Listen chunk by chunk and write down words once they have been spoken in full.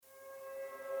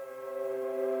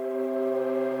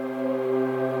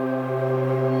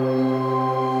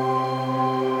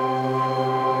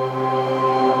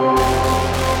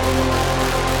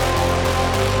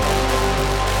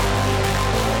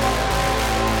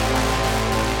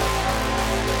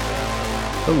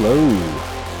Hello.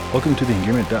 Welcome to the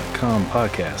Engearment.com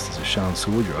podcast. This is Sean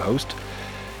Sewell, your host.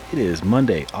 It is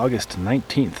Monday, August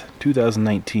 19th,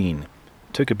 2019.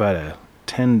 Took about a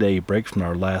 10-day break from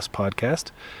our last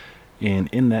podcast. And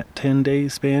in that 10-day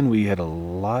span, we had a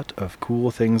lot of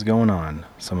cool things going on.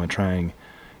 So I'm going to try and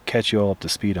catch you all up to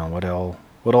speed on what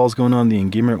all's going on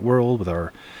in the engearment world with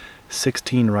our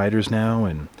 16 riders now,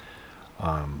 and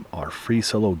our free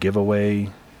solo giveaway,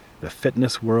 the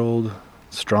fitness world,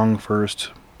 Strong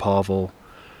First, Pavel,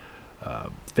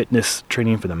 fitness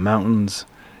training for the mountains,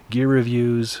 gear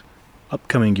reviews,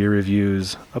 upcoming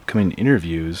interviews,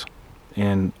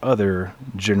 and other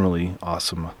generally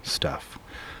awesome stuff.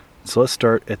 So let's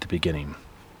start at the beginning.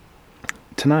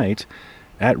 Tonight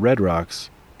at Red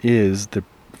Rocks is the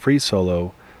free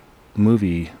solo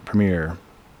movie premiere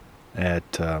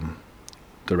at the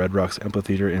Red Rocks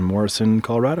Amphitheater in Morrison,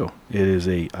 Colorado. It is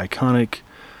a iconic,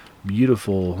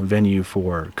 beautiful venue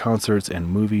for concerts and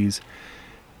movies,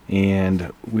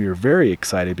 and we are very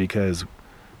excited because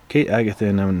Kate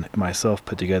Agathan and myself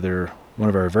put together one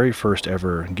of our very first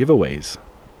ever giveaways,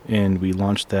 and we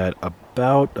launched that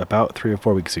about 3 or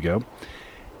 4 weeks ago,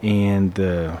 and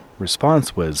the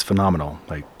response was phenomenal,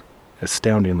 like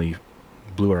astoundingly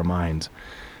blew our minds.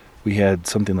 We had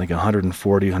something like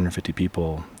 150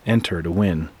 people enter to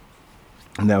win,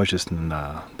 and that was just in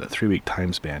the 3-week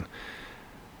time span.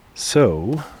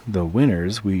 So the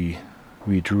winners we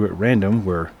drew at random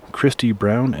were Christy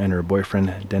Brown and her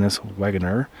boyfriend Dennis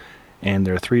Wagoner and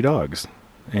their 3 dogs.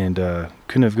 And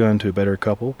couldn't have gone to a better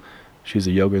couple. She's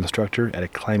a yoga instructor at a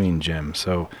climbing gym,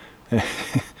 so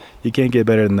you can't get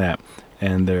better than that.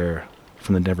 And they're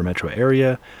from the Denver metro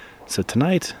area. So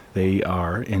tonight they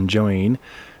are enjoying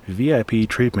VIP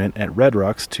treatment at Red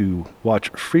Rocks to watch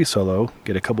free solo,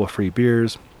 get a couple of free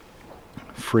beers,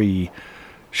 free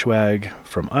swag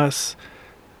from us,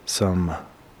 some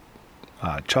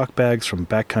chalk bags from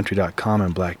backcountry.com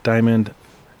and Black Diamond,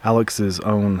 Alex's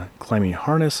own climbing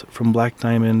harness from Black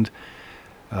Diamond,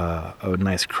 a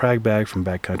nice crag bag from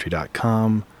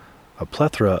backcountry.com, a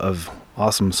plethora of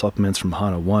awesome supplements from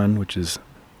Hana One, which is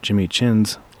Jimmy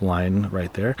Chin's line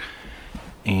right there.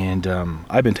 And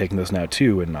I've been taking those now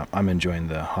too, and I'm enjoying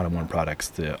the Hana One products,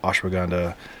 the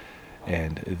ashwagandha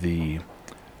and the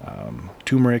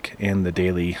turmeric and the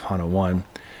daily Hana One.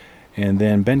 And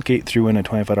then Bentgate threw in a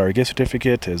 $25 gift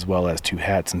certificate, as well as 2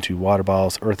 hats and 2 water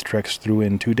bottles. Earth Treks threw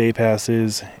in 2 day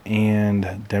passes,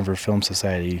 and Denver Film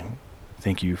Society,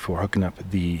 thank you for hooking up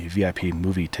the VIP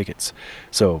movie tickets.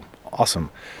 So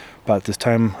awesome. About this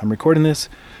time I'm recording this,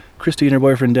 Christy and her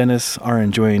boyfriend Dennis are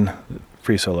enjoying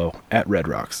free solo at Red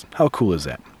Rocks. How cool is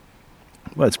that?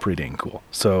 Well, it's pretty dang cool.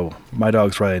 So my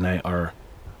dogs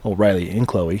Riley and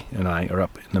Chloe and I are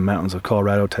up in the mountains of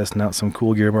Colorado testing out some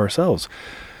cool gear by ourselves.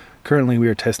 Currently we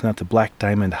are testing out the Black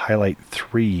Diamond Highlight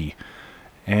 3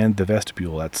 and the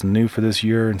vestibule. That's new for this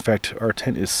year. In fact, our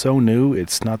tent is so new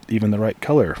it's not even the right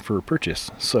color for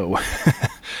purchase. So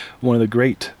one of the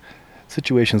great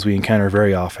situations we encounter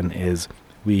very often is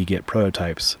we get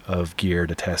prototypes of gear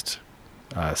to test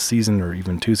a season or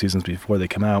even 2 seasons before they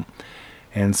come out,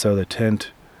 and so the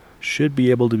tent should be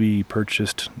able to be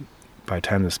purchased by the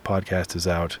time this podcast is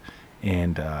out,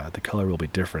 and the color will be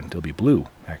different. It'll be blue,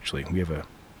 actually. We have a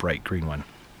bright green one.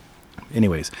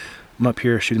 Anyways, I'm up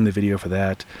here shooting the video for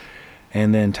that,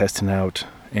 and then testing out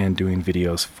and doing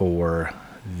videos for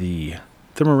the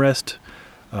Thermarest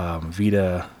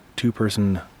Vita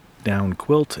 2-person down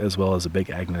quilt, as well as a Big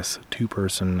Agnes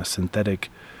 2-person synthetic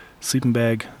sleeping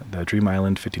bag, the Dream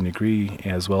Island 15 degree,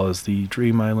 as well as the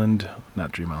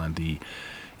the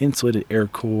insulated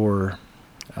Aircore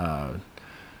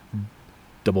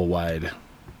double wide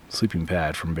sleeping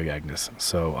pad from Big Agnes.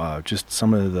 So just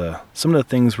some of the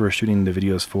things we're shooting the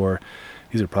videos for.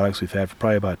 These are products we've had for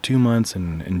probably about 2 months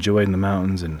and enjoyed in the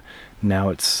mountains, and now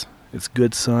it's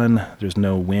good sun. There's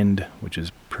no wind, which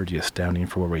is pretty astounding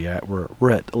for where we're at.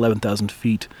 We're at 11,000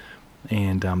 feet,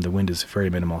 and the wind is very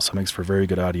minimal, so it makes for very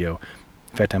good audio.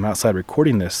 In fact, I'm outside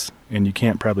recording this, and you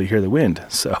can't probably hear the wind,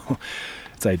 so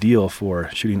it's ideal for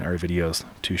shooting our videos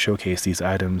to showcase these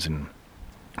items and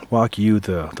walk you,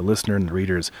 the listener and the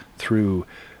readers, through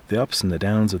the ups and the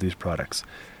downs of these products.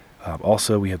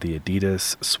 Also, we have the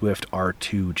Adidas Swift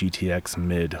R2 GTX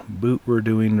Mid boot we're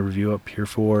doing a review up here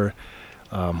for.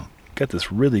 Got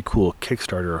this really cool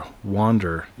Kickstarter,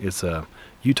 Wander. It's a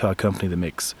Utah company that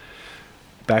makes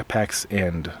backpacks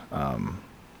and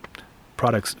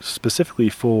products specifically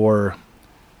for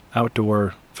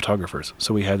outdoor photographers.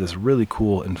 So we have this really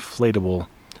cool inflatable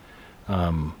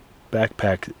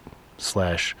backpack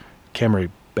 / camera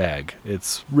bag.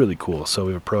 It's really cool. So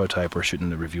we have a prototype. We're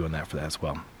shooting a review on that for that as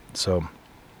well. So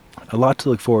a lot to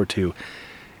look forward to.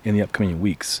 in the upcoming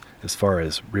weeks as far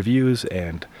as reviews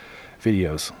and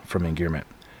videos from Engearment.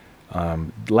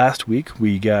 Last week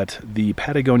we got the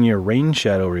Patagonia Rain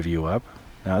Shadow review up.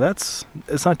 Now it's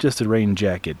not just a rain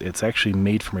jacket, it's actually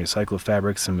made from recycled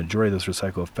fabrics, and the majority of those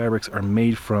recycled fabrics are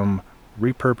made from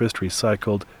repurposed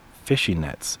recycled fishing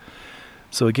nets.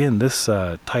 So again, this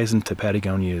ties into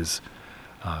Patagonia's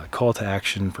call to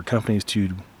action for companies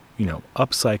to,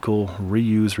 upcycle,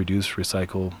 reuse, reduce,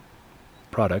 recycle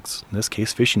products, in this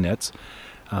case fishing nets.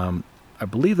 I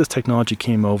believe this technology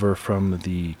came over from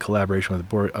the collaboration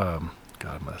with I'm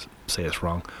going to say this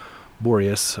wrong.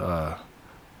 Boreas.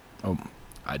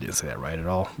 I didn't say that right at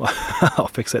all. I'll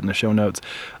fix that in the show notes.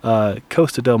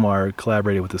 Costa Del Mar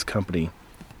collaborated with this company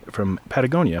from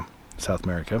Patagonia, South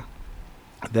America,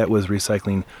 that was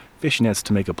recycling fishing nets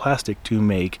to make a plastic to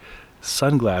make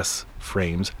sunglass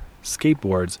frames,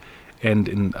 skateboards, and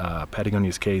in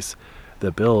Patagonia's case,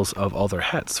 the bills of all their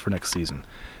hats for next season.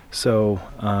 So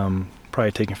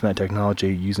probably taken from that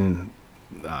technology, using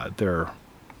their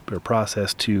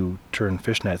process to turn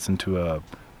fishnets into a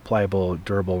pliable,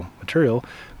 durable material,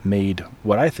 made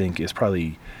what I think is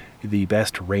probably the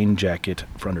best rain jacket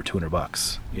for under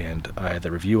 $200. And I had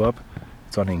the review up.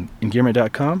 It's on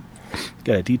Engearment.com.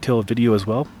 Got a detailed video as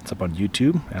well. It's up on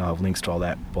YouTube, and I'll have links to all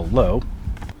that below.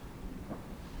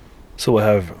 So we'll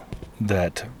have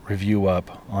that review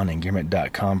up on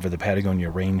Engearment.com for the Patagonia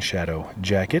Rain Shadow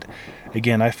jacket.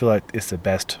 Again, I feel like it's the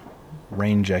best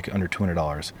rain jacket under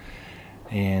 $200.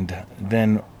 And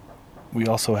then we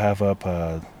also have up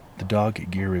the dog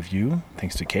gear review,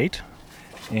 thanks to Kate.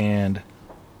 And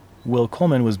Will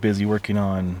Coleman was busy working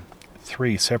on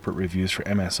 3 separate reviews for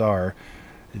MSR: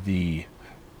 the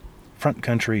Front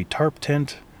Country tarp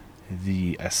tent,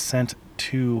 the Ascent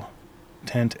 2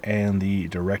 tent, and the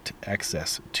Direct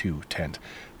Access 2 tent.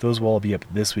 Those will all be up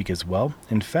this week as well.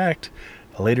 In fact,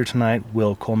 later tonight,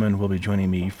 Will Coleman will be joining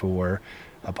me for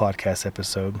a podcast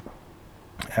episode.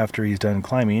 After he's done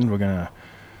climbing, we're going to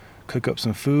cook up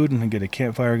some food and get a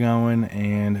campfire going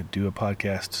and do a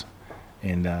podcast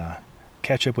and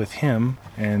catch up with him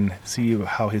and see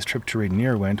how his trip to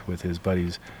Rainier went with his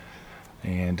buddies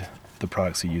and the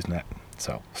products he used in that.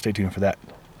 So stay tuned for that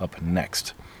up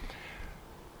next.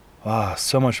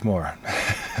 So much more.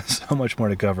 So much more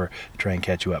to cover to try and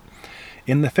catch you up.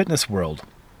 In the fitness world,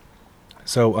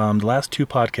 so the last 2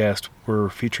 podcasts were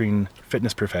featuring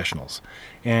fitness professionals.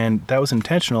 And that was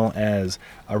intentional, as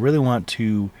I really want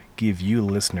to give you,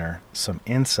 listener, some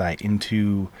insight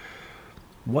into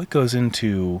what goes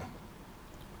into,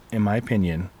 in my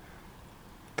opinion,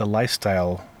 the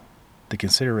lifestyle, the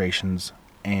considerations,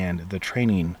 and the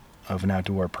training of an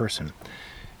outdoor person.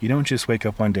 You don't just wake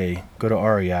up one day, go to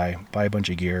REI, buy a bunch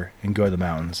of gear, and go to the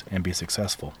mountains and be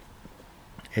successful.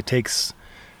 It takes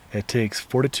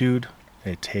fortitude,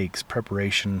 it takes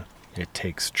preparation, it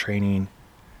takes training,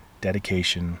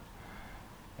 dedication,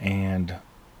 and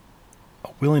a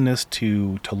willingness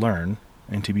to learn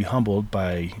and to be humbled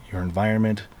by your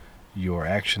environment, your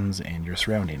actions, and your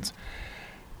surroundings.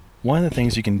 One of the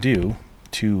things you can do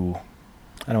to,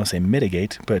 I don't want to say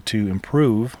mitigate, but to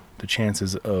improve the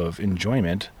chances of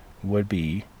enjoyment would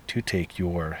be to take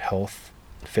your health,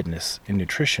 fitness, and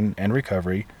nutrition and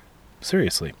recovery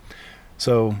seriously.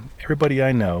 So everybody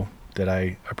I know that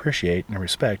I appreciate and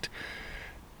respect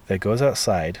that goes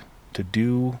outside to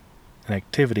do an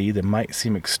activity that might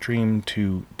seem extreme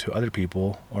to other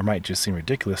people, or might just seem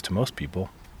ridiculous to most people,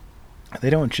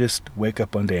 they don't just wake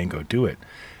up one day and go do it.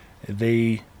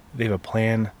 They have a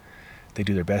plan. They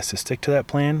do their best to stick to that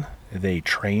plan. They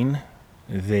train.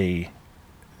 They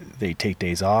take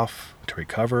days off to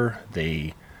recover.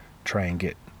 They try and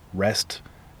get rest.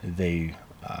 They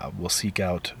will seek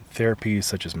out therapies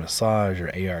such as massage or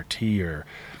ART or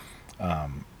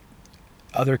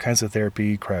other kinds of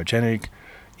therapy, cryogenic,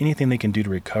 anything they can do to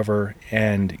recover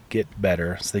and get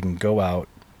better so they can go out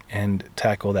and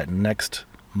tackle that next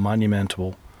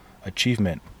monumental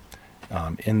achievement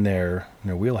in their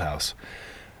wheelhouse.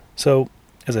 So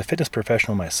as a fitness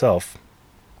professional myself,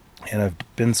 and I've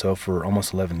been so for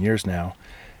almost 11 years now,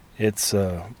 it's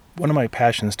one of my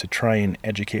passions to try and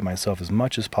educate myself as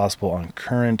much as possible on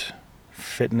current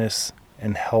fitness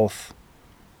and health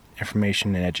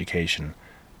information and education,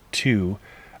 to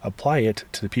apply it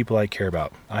to the people I care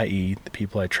about, i.e. the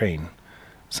people I train.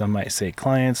 Some might say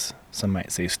clients, some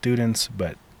might say students,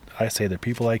 but I say the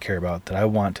people I care about that I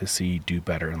want to see do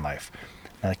better in life.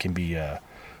 Now, it can be a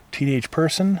teenage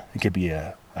person, it could be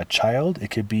a child, it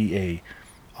could be a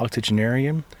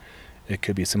octogenarian, it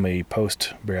could be somebody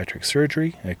post-bariatric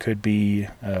surgery, it could be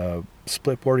a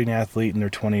split-boarding athlete in their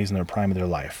 20s in their prime of their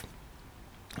life.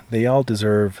 They all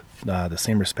deserve the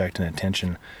same respect and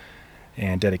attention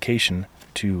and dedication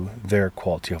to their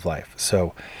quality of life.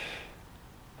 So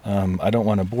I don't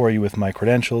want to bore you with my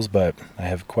credentials, but I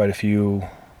have quite a few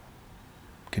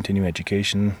continuing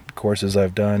education courses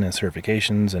I've done and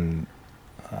certifications, and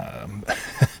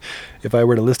if I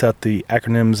were to list out the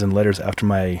acronyms and letters after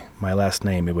my last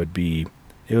name, it would be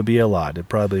a lot. It'd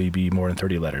probably be more than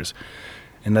 30 letters.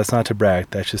 And that's not to brag,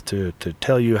 that's just to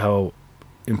tell you how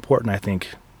important I think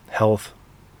health,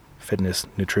 fitness,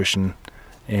 nutrition,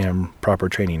 and proper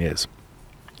training is.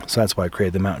 So that's why I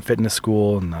created the Mountain Fitness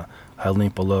School, and I'll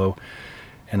link below.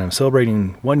 And I'm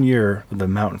celebrating 1 year of the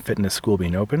Mountain Fitness School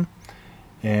being open,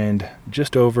 and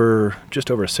just over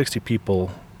 60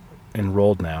 people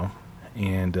enrolled now.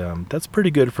 And that's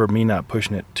pretty good for me not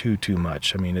pushing it too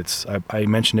much. I mean, I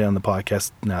mentioned it on the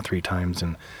podcast now 3 times,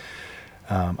 and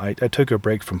I took a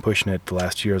break from pushing it the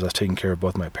last year as I was taking care of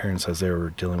both my parents as they were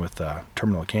dealing with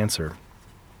terminal cancer.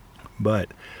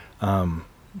 But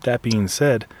that being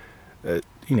said,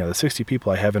 the 60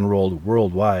 people I have enrolled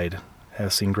worldwide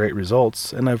have seen great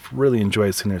results, and I've really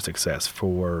enjoyed seeing their success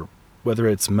for whether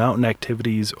it's mountain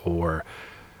activities or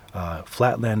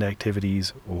flatland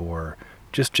activities or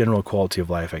just general quality of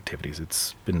life activities.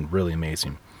 It's been really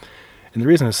amazing. And the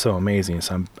reason it's so amazing is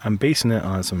I'm basing it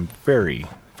on some very,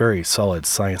 very solid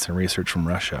science and research from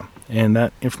Russia. And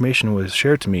that information was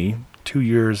shared to me 2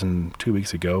 years and 2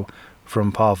 weeks ago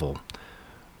from Pavel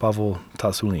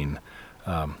Tsatsouline.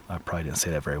 I probably didn't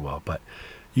say that very well, but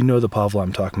you know the Pavel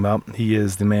I'm talking about. He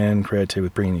is the man credited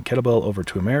with bringing the kettlebell over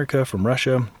to America from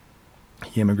Russia.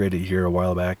 He immigrated here a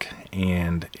while back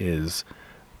and is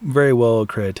very well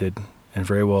credited and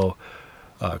very well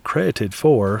credited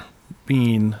for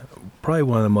being probably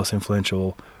one of the most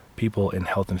influential people in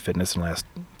health and fitness in the last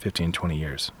 15, 20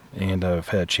 years. And I've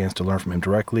had a chance to learn from him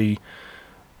directly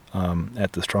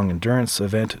at the Strong Endurance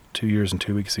event 2 years and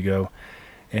 2 weeks ago.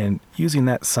 And using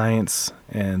that science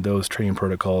and those training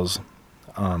protocols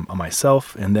on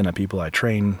myself and then on people I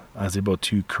train, I was able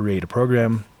to create a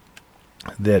program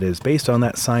that is based on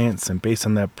that science and based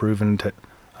on that proven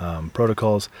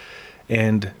protocols,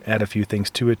 and add a few things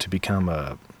to it to become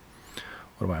a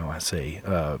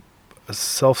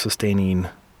self-sustaining,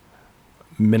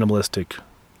 minimalistic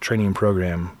training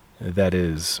program that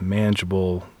is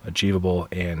manageable, achievable,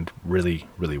 and really,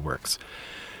 really works.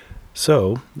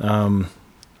 So,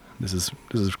 this is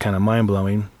kind of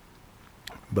mind-blowing,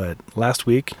 but last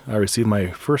week I received my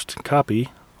first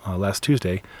copy, last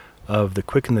Tuesday, of The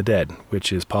Quick and the Dead,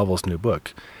 which is Pavel's new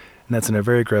book. And that's a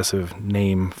very aggressive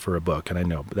name for a book, and I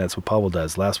know, but that's what Pavel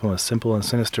does. The last one was simple and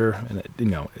sinister, and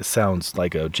it sounds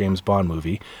like a James Bond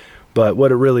movie, but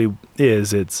what it really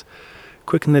is, it's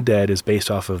Quick and the Dead is based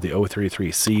off of the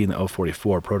O33C and the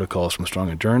O44 protocols from Strong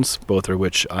Endurance, both of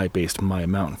which I based my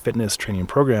mountain fitness training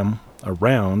program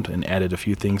around and added a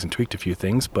few things and tweaked a few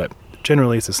things, but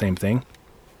generally it's the same thing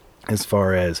as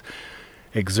far as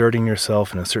exerting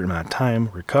yourself in a certain amount of time,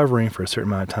 recovering for a certain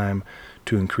amount of time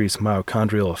to increase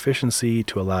mitochondrial efficiency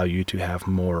to allow you to have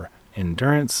more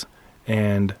endurance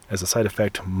and, as a side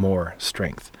effect, more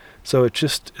strength. So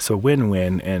it's a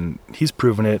win-win, and he's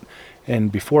proven it.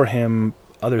 And before him,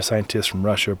 other scientists from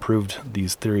Russia proved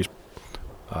these theories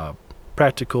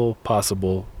practical,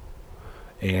 possible,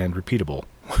 and repeatable,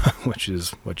 which is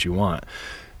what you want.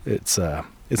 It's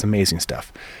amazing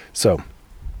stuff. So,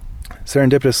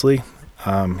 serendipitously,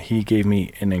 he gave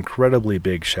me an incredibly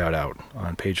big shout out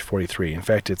on page 43. In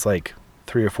fact, it's like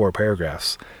 3 or 4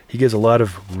 paragraphs. He gives a lot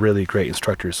of really great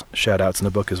instructors shout outs in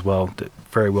the book as well,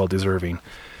 very well deserving.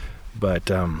 But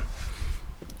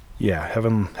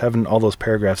having all those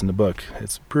paragraphs in the book,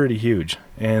 it's pretty huge.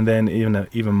 And then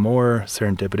even more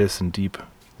serendipitous and deep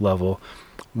level,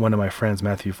 one of my friends,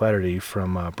 Matthew Flaherty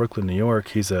from Brooklyn, New York,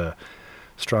 he's a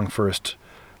Strong First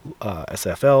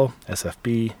SFL,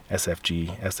 SFB,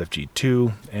 SFG,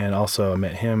 SFG2, and also I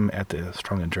met him at the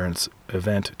Strong Endurance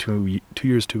event 2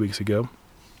 years, 2 weeks ago.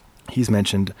 He's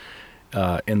mentioned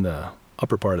in the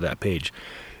upper part of that page.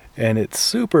 And it's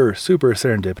super, super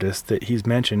serendipitous that he's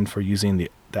mentioned for using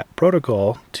that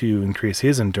protocol to increase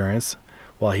his endurance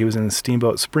while he was in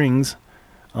Steamboat Springs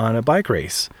on a bike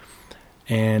race.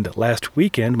 And last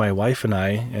weekend, my wife and I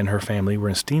and her family were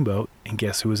in Steamboat, and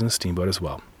guess who was in Steamboat as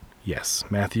well? Yes,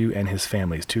 Matthew and his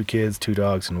family's 2 kids, 2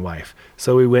 dogs, and wife.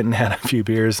 So we went and had a few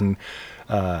beers and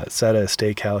sat at a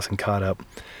steakhouse and caught up.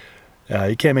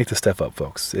 You can't make this stuff up,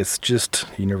 folks. It's just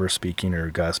universe speaking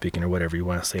or God speaking or whatever you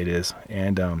want to say it is.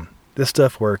 And this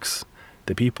stuff works.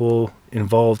 The people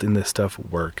involved in this stuff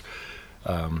work.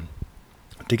 To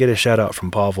get a shout out from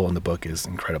Pavel in the book is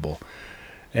incredible.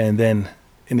 And then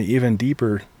in the even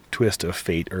deeper twist of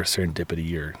fate or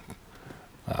serendipity or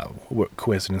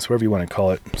coincidence, whatever you want to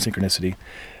call it, synchronicity,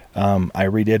 I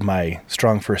redid my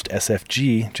Strong First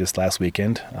SFG just last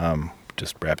weekend.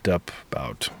 Just wrapped up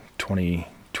about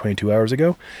 22 hours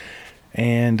ago.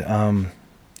 And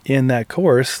in that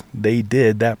course, they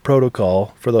did that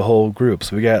protocol for the whole group.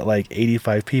 So we got like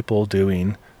 85 people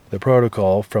doing the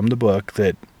protocol from the book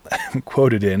that I'm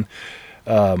quoted in.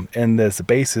 And that's the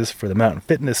basis for the Mountain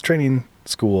Fitness Training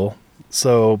School.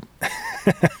 So,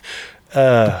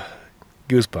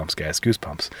 goosebumps, guys,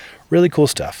 goosebumps. Really cool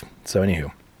stuff. So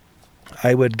anywho,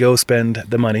 I would go spend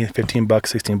the money, $15,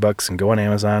 $16, and go on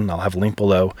Amazon. I'll have a link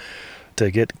below to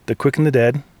get The Quick and the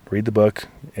Dead. Read the book.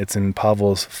 It's in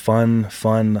Pavel's fun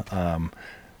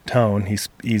tone.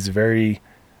 He's very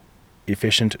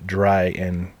efficient, dry,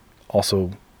 and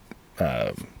also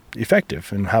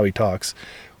effective in how he talks,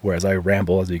 whereas I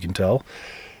ramble, as you can tell.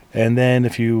 And then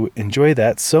if you enjoy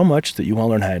that so much that you want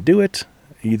to learn how to do it,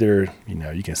 either,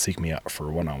 you can seek me out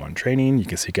for one-on-one training, you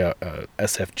can seek out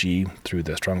SFG through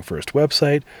the Strong First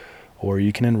website, or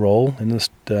you can enroll in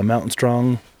the Mountain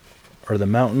Strong or the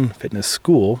Mountain Fitness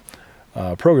School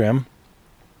program.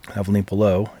 I have a link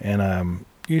below, and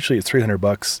usually it's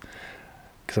 $300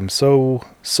 because I'm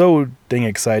so dang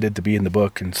excited to be in the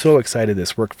book, and so excited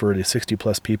this worked for the 60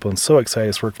 plus people, and so excited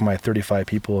this worked for my 35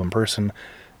 people in person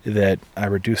that I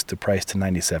reduced the price to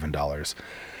 $97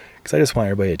 because I just want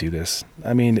everybody to do this.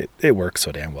 I mean, it works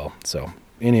so damn well. So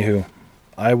anywho,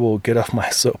 I will get off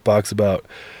my soapbox about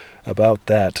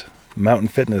that Mountain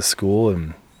Fitness School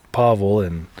and Pavel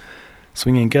and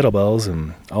swinging kettlebells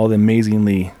and all the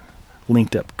amazingly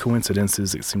linked up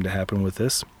coincidences that seem to happen with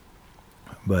this.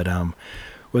 But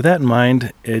with that in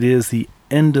mind, it is the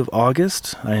end of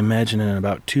August. I imagine in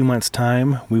about 2 months'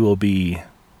 time, we will be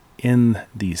in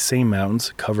the same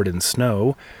mountains covered in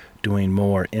snow, doing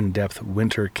more in-depth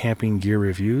winter camping gear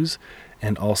reviews,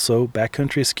 and also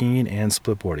backcountry skiing and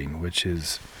splitboarding, which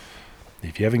is,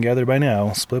 if you haven't gathered by now,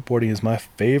 splitboarding is my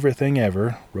favorite thing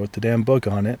ever. Wrote the damn book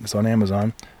on it. It's on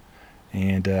Amazon.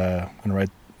 And I'm going to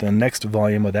write the next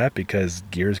volume of that because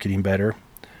gear is getting better.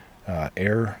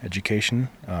 AIR Education,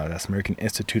 that's American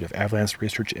Institute of Avalanche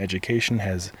Research and Education,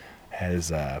 has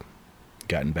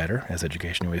gotten better, as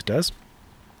education always does.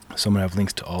 So I'm going to have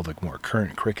links to all the more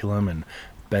current curriculum and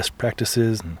best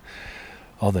practices and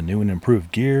all the new and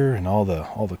improved gear and all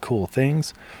the cool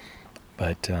things.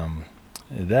 But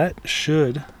that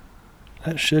should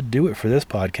do it for this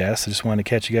podcast. I just wanted to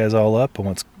catch you guys all up on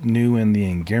what's new in the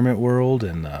engearment world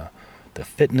and the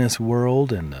fitness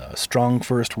world and the Strong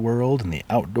First world and the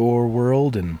outdoor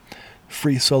world and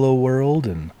free solo world,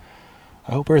 and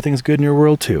I hope everything's good in your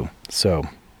world too. So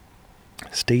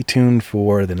stay tuned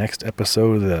for the next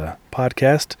episode of the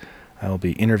podcast. I'll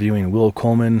be interviewing Will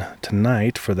Coleman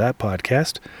tonight for that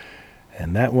podcast,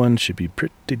 and that one should be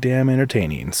pretty damn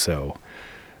entertaining. So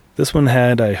this one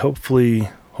I hopefully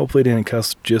didn't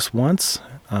cuss just once,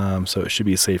 so it should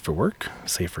be safe for work,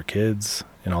 safe for kids,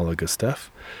 and all the good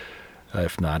stuff.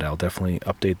 If not, I'll definitely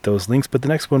update those links, but the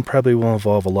next one probably will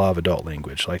involve a lot of adult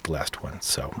language like the last one,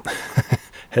 so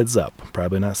heads up,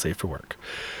 probably not safe for work.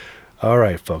 All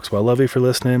right, folks, well, I love you for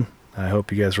listening. I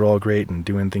hope you guys are all great and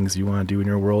doing things you want to do in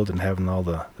your world and having all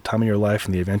the time of your life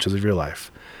and the adventures of your life.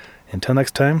 Until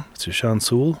next time, it's Sean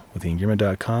Sewell with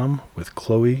theengearment.com with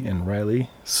Chloe and Riley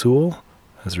Sewell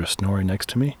as they're snoring next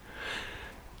to me.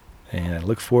 And I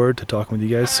look forward to talking with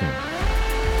you guys soon.